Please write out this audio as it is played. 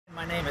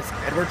My name is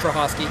Edward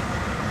Trahosky.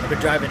 I've been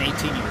driving 18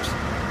 years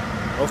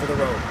over the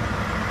road.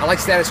 I like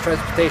status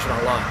transportation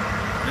a lot.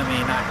 I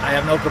mean, I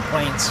have no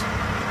complaints.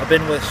 I've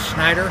been with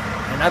Schneider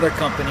and other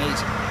companies,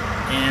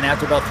 and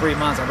after about 3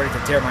 months, I'm ready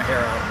to tear my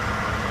hair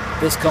out.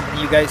 This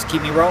company, you guys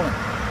keep me rolling.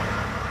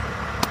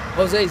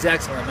 Jose's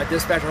excellent. My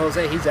dispatcher,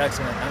 Jose, he's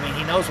excellent. I mean,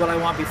 he knows what I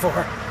want before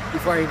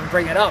I even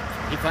bring it up.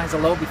 He finds a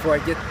load before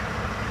I get,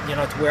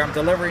 to where I'm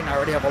delivering. I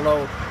already have a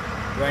load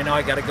where I know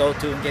I got to go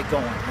to and get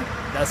going.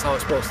 That's how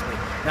it's supposed to be.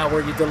 Now,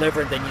 where you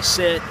deliver, then you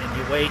sit and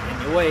you wait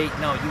and you wait.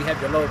 No, you have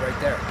your load right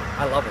there.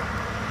 I love it.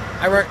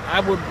 I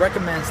would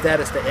recommend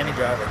Status to any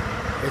driver.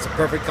 It's a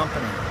perfect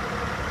company.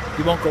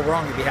 You won't go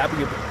wrong. You'll be happy.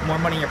 You have more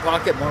money in your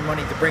pocket, more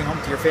money to bring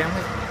home to your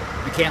family.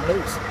 You can't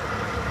lose.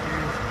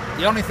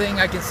 The only thing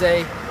I can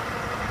say,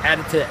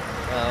 added to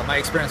my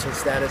experience with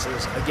Status,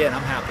 is, again,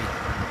 I'm happy.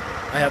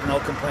 I have no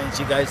complaints.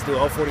 You guys do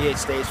all 48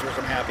 states, which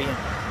I'm happy. And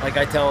like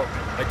I tell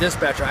my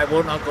dispatcher, I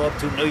will not go up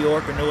to New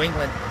York or New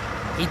England.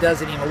 He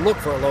doesn't even look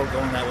for a load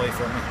going that way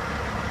for me.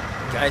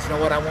 You guys know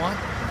what I want.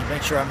 You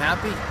make sure I'm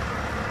happy.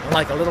 I'm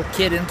like a little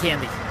kid in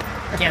candy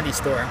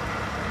store.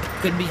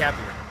 Couldn't be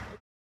happier.